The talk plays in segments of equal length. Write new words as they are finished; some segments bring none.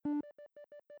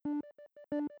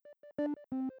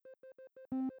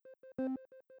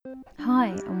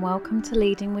Hi, and welcome to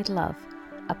Leading with Love,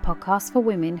 a podcast for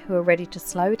women who are ready to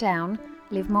slow down,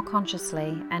 live more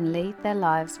consciously, and lead their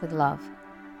lives with love.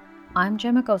 I'm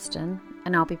Gemma Gosden,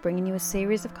 and I'll be bringing you a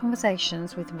series of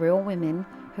conversations with real women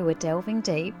who are delving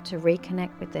deep to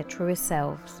reconnect with their truest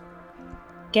selves.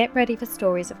 Get ready for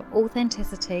stories of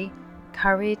authenticity,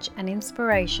 courage, and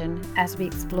inspiration as we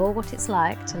explore what it's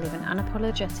like to live an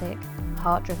unapologetic,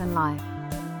 heart-driven life.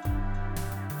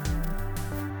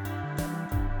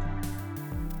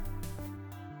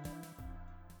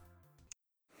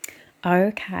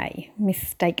 Okay,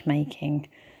 mistake making.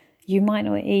 You might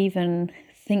not even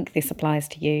think this applies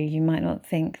to you. You might not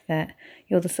think that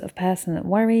you're the sort of person that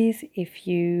worries if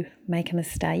you make a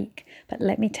mistake. But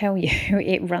let me tell you,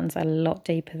 it runs a lot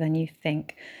deeper than you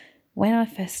think. When I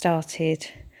first started,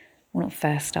 well, not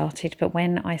first started, but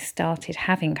when I started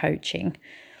having coaching,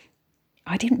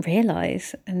 I didn't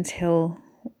realise until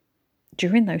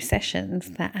during those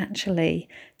sessions that actually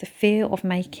the fear of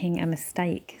making a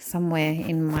mistake somewhere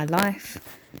in my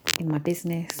life, in my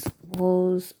business,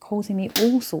 was causing me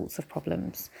all sorts of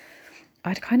problems.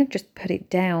 I'd kind of just put it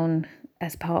down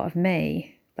as part of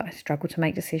me that I struggled to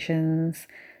make decisions,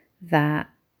 that,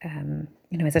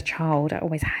 as a child, I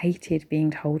always hated being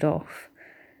told off.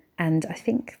 And I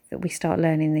think that we start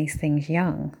learning these things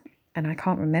young. And I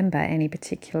can't remember any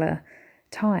particular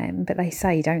time, but they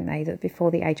say, don't they, that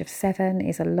before the age of 7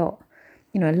 is a lot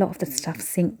of the stuff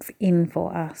sinks in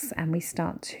for us, and we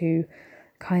start to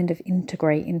kind of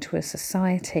integrate into a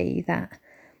society that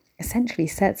essentially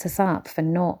sets us up for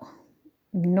not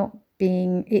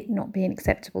being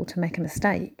acceptable to make a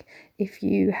mistake. If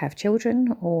you have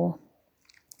children, or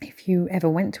if you ever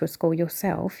went to a school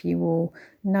yourself, you will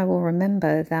know or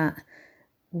remember that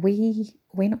we're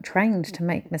not trained to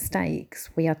make mistakes.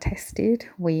 We are tested.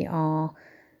 We are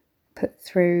put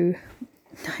through,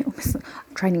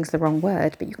 training's the wrong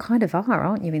word, but you kind of are,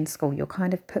 aren't you, in school? You're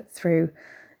kind of put through,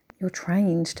 you're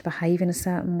trained to behave in a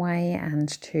certain way and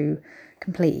to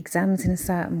complete exams in a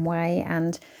certain way.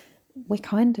 And we're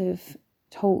kind of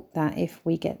taught that if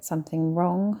we get something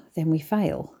wrong, then we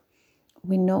fail.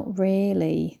 We're not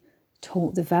really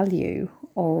taught the value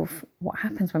of what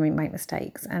happens when we make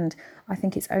mistakes. And I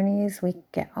think it's only as we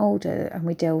get older and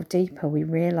we delve deeper, we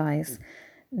realise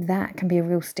that can be a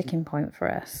real sticking point for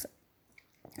us.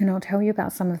 And I'll tell you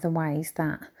about some of the ways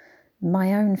that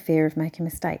my own fear of making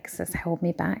mistakes has held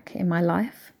me back in my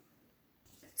life.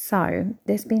 So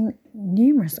there's been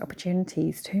numerous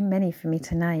opportunities, too many for me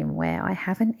to name, where I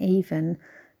haven't even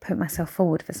put myself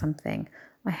forward for something.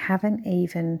 I haven't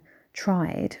even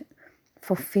tried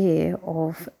for fear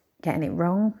of getting it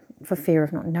wrong, for fear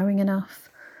of not knowing enough,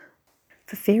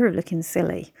 for fear of looking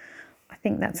silly. I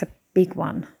think that's a big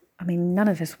one. I mean, none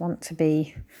of us want to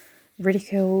be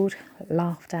ridiculed,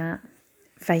 laughed at,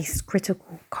 face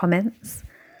critical comments.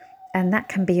 And that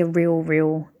can be a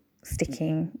real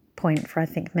sticking point for, I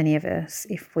think, many of us.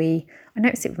 I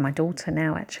notice it with my daughter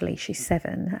now, actually. She's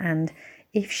 7. And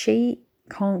if she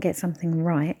can't get something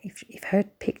right, if her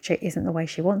picture isn't the way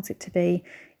she wants it to be,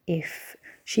 if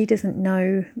she doesn't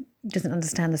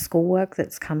understand the schoolwork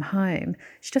that's come home,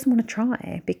 she doesn't want to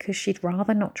try, because she'd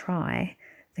rather not try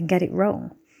than get it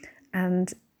wrong.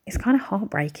 And it's kind of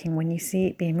heartbreaking when you see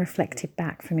it being reflected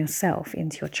back from yourself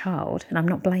into your child. And I'm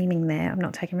not blaming there. I'm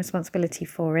not taking responsibility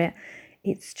for it.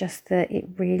 It's just that it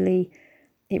really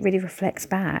reflects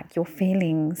back your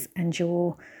feelings and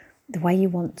the way you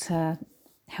want to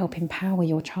help empower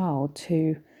your child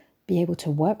to be able to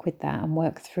work with that and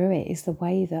work through it, is the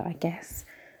way that I guess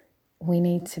we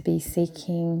need to be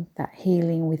seeking that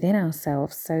healing within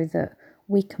ourselves, so that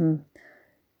we can,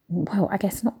 well, I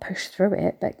guess not push through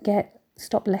it, but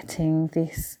stop letting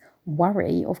this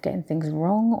worry of getting things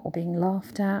wrong or being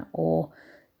laughed at, or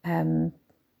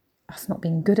us not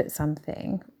being good at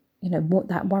something, what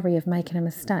that worry of making a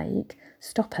mistake,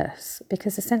 stop us.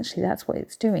 Because essentially that's what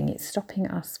it's doing. It's stopping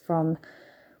us from,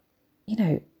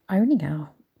 owning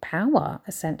our power,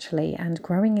 essentially, and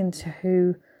growing into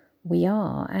who we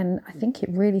are. And I think it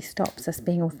really stops us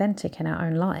being authentic in our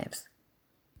own lives.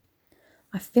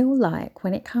 I feel like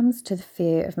when it comes to the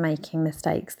fear of making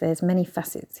mistakes, there's many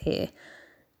facets here,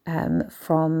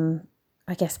 from,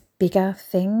 I guess, bigger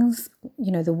things,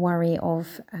 the worry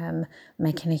of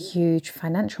making a huge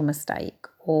financial mistake,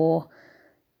 or,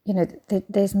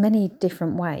 there's many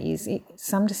different ways.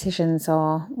 Some decisions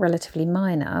are relatively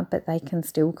minor, but they can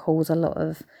still cause a lot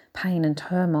of pain and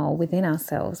turmoil within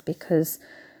ourselves, because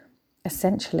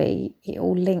essentially it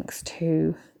all links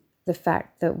to the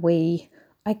fact that we,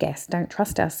 I guess, don't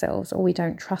trust ourselves, or we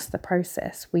don't trust the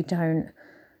process. We don't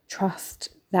trust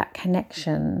that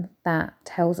connection that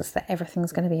tells us that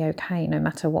everything's going to be okay no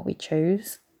matter what we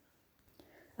choose.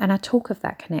 And I talk of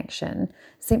that connection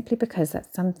simply because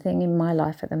that's something in my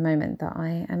life at the moment that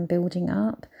I am building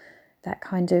up, that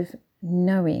kind of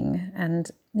knowing. And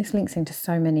this links into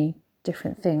so many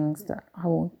different things that I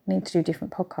will need to do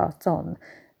different podcasts on.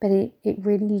 But it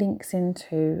really links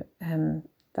into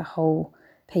the whole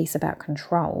piece about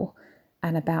control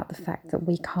and about the fact that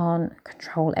we can't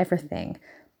control everything.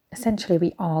 Essentially,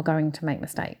 we are going to make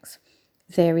mistakes.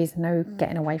 There is no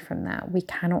getting away from that. We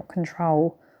cannot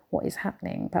control what is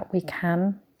happening, but we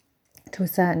can, to a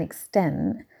certain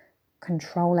extent,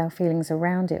 control our feelings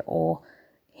around it or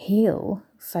heal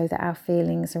so that our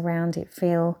feelings around it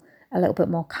feel a little bit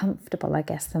more comfortable, I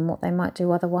guess, than what they might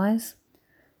do otherwise.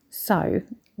 So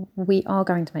we are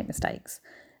going to make mistakes.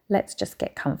 Let's just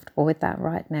get comfortable with that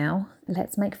right now.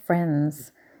 Let's make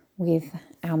friends with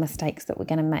our mistakes that we're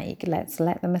going to make. Let's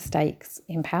let the mistakes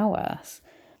empower us.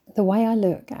 The way I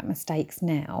look at mistakes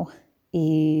now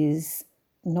is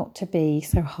not to be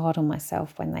so hard on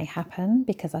myself when they happen,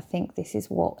 because I think this is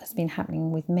what has been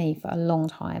happening with me for a long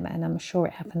time, and I'm sure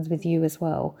it happens with you as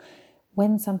well.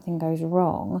 When something goes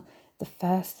wrong, the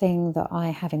first thing that I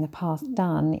have in the past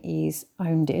done is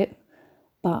owned it,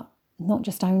 but not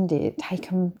just owned it,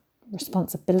 taken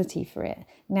responsibility for it.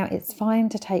 Now, it's fine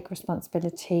to take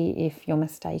responsibility if your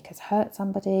mistake has hurt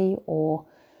somebody, or,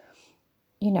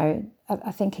 you know,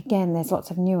 I think, again, there's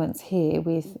lots of nuance here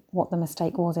with what the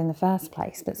mistake was in the first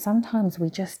place. But sometimes we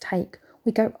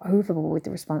go overboard with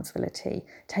the responsibility,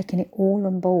 taking it all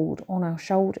on board on our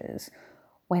shoulders,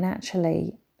 when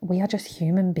actually we are just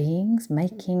human beings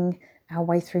making our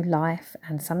way through life.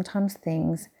 And sometimes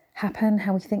things happen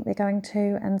how we think they're going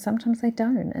to, and sometimes they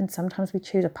don't. And sometimes we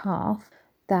choose a path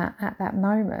that at that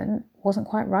moment wasn't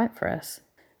quite right for us.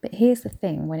 But here's the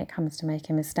thing, when it comes to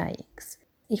making mistakes,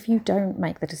 if you don't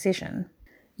make the decision,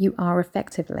 you are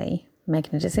effectively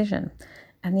making a decision.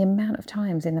 And the amount of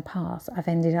times in the past I've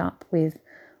ended up with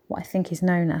what I think is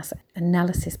known as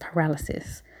analysis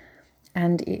paralysis.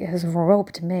 And it has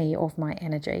robbed me of my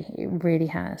energy. It really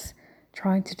has.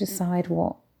 Trying to decide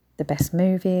what the best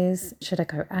move is. Should I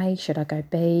go A? Should I go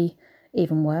B?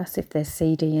 Even worse, if there's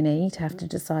C, D, and E to have to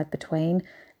decide between.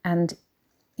 And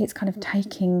it's kind of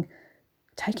taking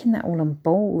that all on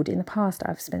board. In the past,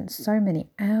 I've spent so many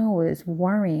hours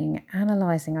worrying,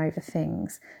 analysing over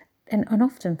things. And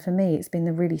often for me, it's been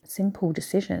the really simple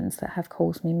decisions that have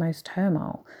caused me most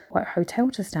turmoil. What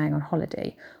hotel to stay on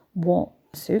holiday, what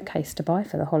suitcase to buy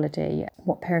for the holiday,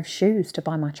 what pair of shoes to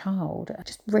buy my child.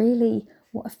 Just really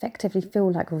what effectively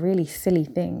feel like really silly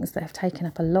things that have taken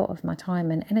up a lot of my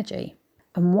time and energy.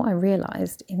 And what I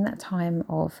realised in that time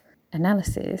of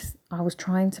analysis, I was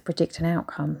trying to predict an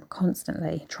outcome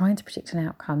constantly, trying to predict an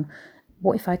outcome.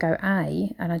 What if I go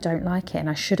A and I don't like it and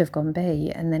I should have gone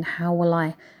B? And then how will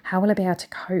I be able to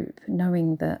cope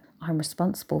knowing that I'm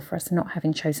responsible for us not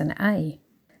having chosen A?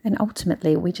 And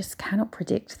ultimately, we just cannot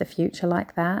predict the future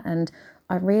like that. And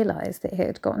I realised that it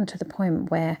had gotten to the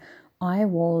point where I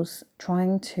was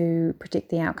trying to predict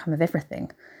the outcome of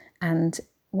everything. And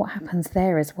what happens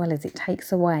there as well is it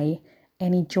takes away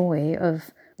any joy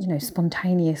of,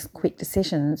 spontaneous, quick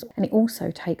decisions. And it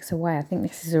also takes away, I think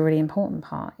this is a really important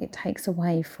part, it takes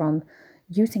away from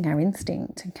using our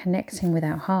instinct and connecting with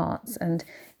our hearts. And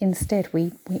instead,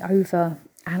 we over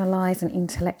analyse and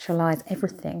intellectualise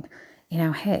everything in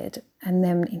our head. And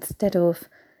then instead of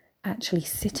actually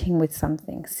sitting with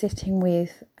something, sitting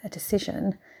with a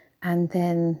decision, and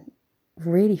then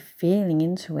really feeling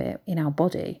into it in our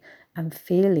body and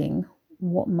feeling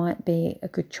what might be a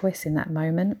good choice in that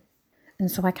moment. And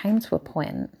so I came to a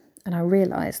point and I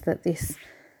realised that this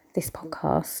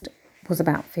podcast was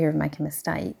about fear of making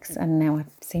mistakes. And now I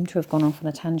seem to have gone off on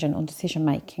a tangent on decision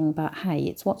making, but hey,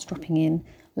 it's what's dropping in,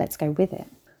 let's go with it.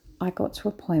 I got to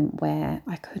a point where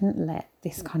I couldn't let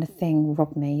this kind of thing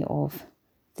rob me of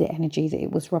the energy that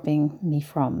it was robbing me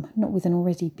from, not with an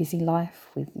already busy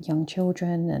life with young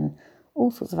children and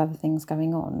all sorts of other things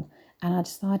going on. And I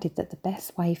decided that the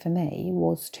best way for me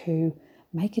was to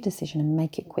make a decision and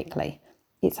make it quickly.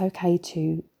 It's okay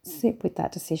to sit with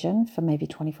that decision for maybe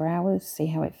 24 hours, see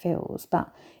how it feels,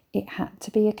 but it had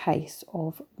to be a case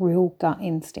of real gut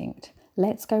instinct.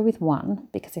 Let's go with one,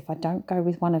 because if I don't go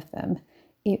with one of them,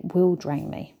 it will drain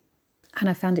me. And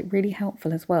I found it really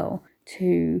helpful as well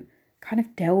to kind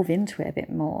of delve into it a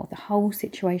bit more. The whole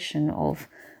situation of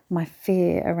my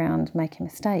fear around making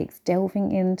mistakes,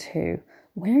 delving into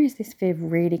where is this fear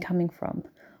really coming from?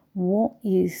 What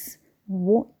is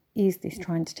this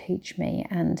trying to teach me?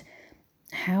 And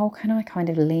how can I kind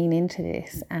of lean into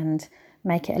this and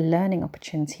make it a learning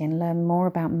opportunity and learn more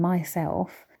about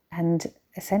myself and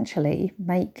essentially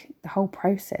make the whole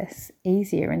process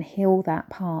easier and heal that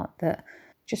part that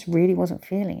just really wasn't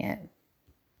feeling it.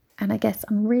 And I guess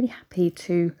I'm really happy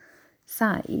to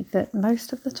say that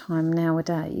most of the time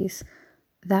nowadays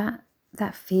that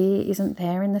fear isn't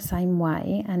there in the same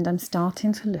way, and I'm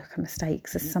starting to look at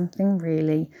mistakes as something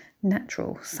really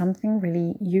natural, something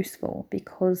really useful,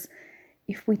 because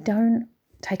if we don't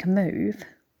take a move,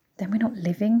 then we're not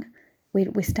living.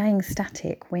 We're staying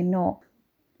static. We're not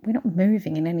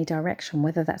moving in any direction,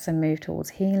 whether that's a move towards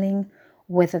healing,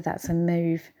 whether that's a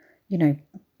move,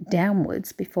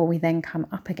 downwards before we then come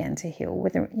up again to heal,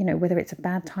 whether it's a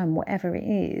bad time, whatever it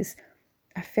is.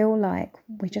 I feel like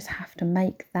we just have to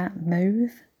make that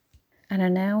move. And I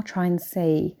now try and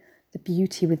see the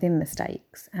beauty within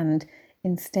mistakes. And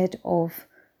instead of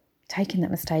taking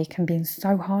that mistake and being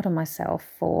so hard on myself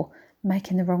for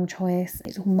making the wrong choice,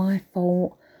 it's all my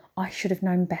fault, I should have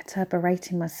known better,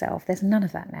 berating myself, there's none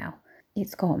of that now.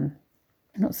 It's gone.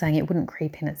 I'm not saying it wouldn't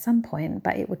creep in at some point,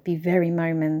 but it would be very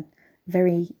momentarily,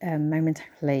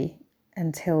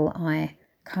 until I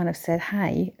kind of said,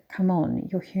 hey, come on,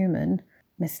 you're human.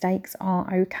 Mistakes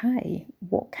are okay.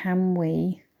 What can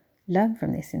we learn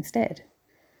from this instead?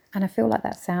 And I feel like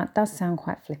that does sound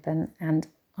quite flippant, and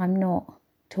I'm not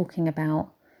talking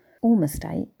about all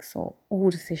mistakes or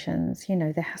all decisions.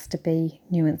 There has to be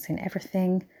nuance in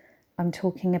everything. I'm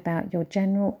talking about your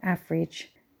general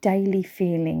average daily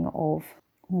feeling of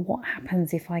what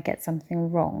happens if I get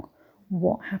something wrong?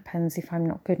 What happens if I'm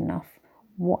not good enough?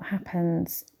 What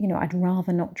happens, I'd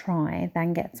rather not try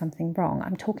than get something wrong.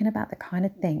 I'm talking about the kind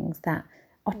of things that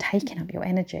are taking up your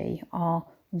energy, are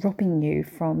robbing you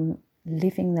from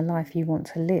living the life you want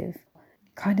to live,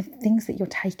 kind of things that you're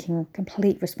taking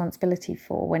complete responsibility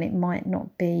for when it might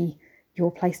not be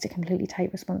your place to completely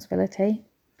take responsibility.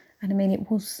 And I mean, it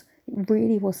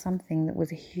really was something that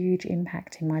was a huge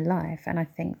impact in my life, and I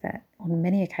think that on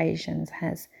many occasions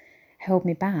has held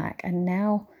me back. And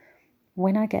now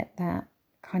when I get that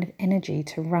kind of energy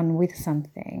to run with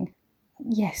something,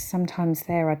 yes, sometimes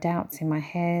there are doubts in my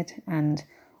head and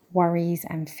worries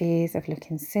and fears of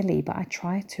looking silly, but I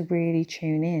try to really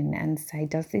tune in and say,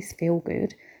 does this feel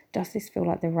good? Does this feel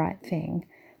like the right thing?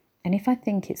 And if I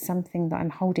think it's something that I'm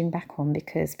holding back on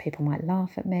because people might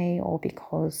laugh at me, or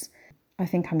because I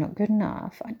think I'm not good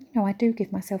enough, I do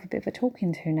give myself a bit of a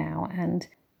talking to now, and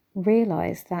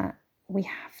realise that we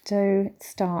have to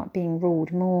start being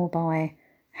ruled more by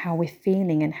how we're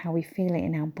feeling and how we feel it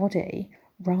in our body,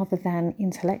 rather than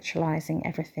intellectualizing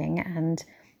everything and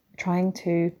trying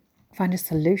to find a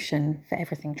solution for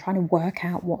everything, trying to work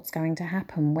out what's going to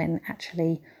happen when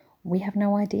actually we have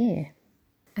no idea.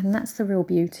 And that's the real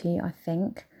beauty, I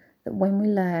think, that when we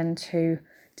learn to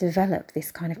develop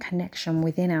this kind of connection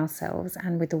within ourselves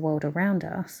and with the world around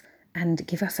us, and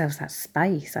give ourselves that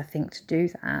space, I think, to do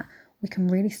that, we can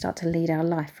really start to lead our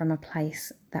life from a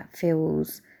place that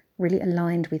feels really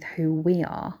aligned with who we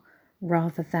are,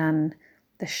 rather than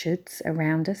the shoulds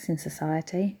around us in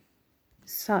society.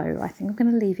 So I think I'm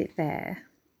going to leave it there.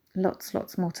 Lots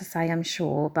more to say, I'm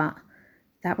sure, but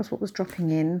that was what was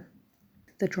dropping in.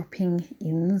 The dropping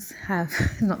ins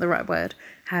have, not the right word,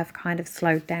 have kind of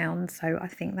slowed down. So I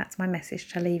think that's my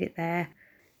message, to leave it there.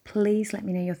 Please let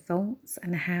me know your thoughts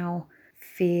and how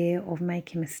fear of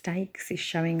making mistakes is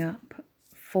showing up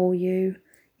for you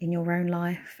in your own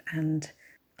life. And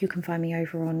you can find me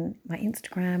over on my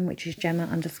Instagram, which is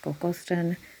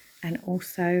Gemma_Gosden. And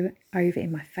also over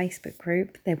in my Facebook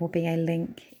group, there will be a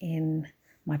link in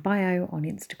my bio on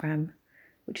Instagram,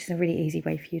 which is a really easy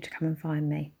way for you to come and find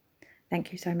me.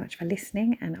 Thank you so much for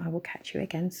listening, and I will catch you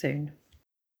again soon.